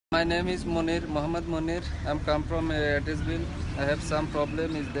My name is Mounir, Mohamed Mounir. I'm come from Atteridgeville. I have some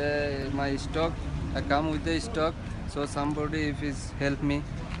problem is there my stock. I come with the stock, so somebody if is help me.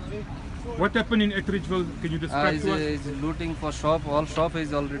 What happened in Atteridgeville? Can you describe to us? Is looting for shop. All shop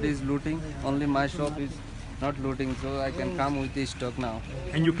is already is looting. Only my shop is not looting, so I can come with the stock now.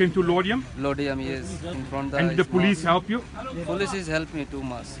 And you came to Lodium? Lodium, yes, in front of And the police help you? Police is help me too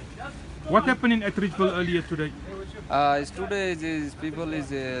much. What happened in Atteridgeville earlier today? Today is people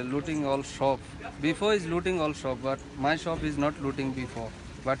is looting all shop. Before is looting all shop, but my shop is not looting before.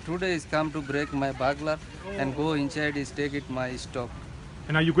 But today is come to break my burglar and go inside is take it my stock.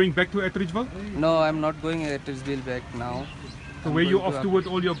 And are you going back to Atteridgeville? No, I'm not going at Atteridgeville back now. So where you off to with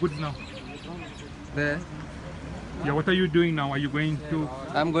all your goods now? There. Yeah, what are you doing now? Are you going to?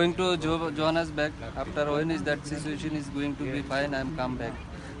 I'm going to Johannesburg. After when is that situation is going to be fine, I'm come back.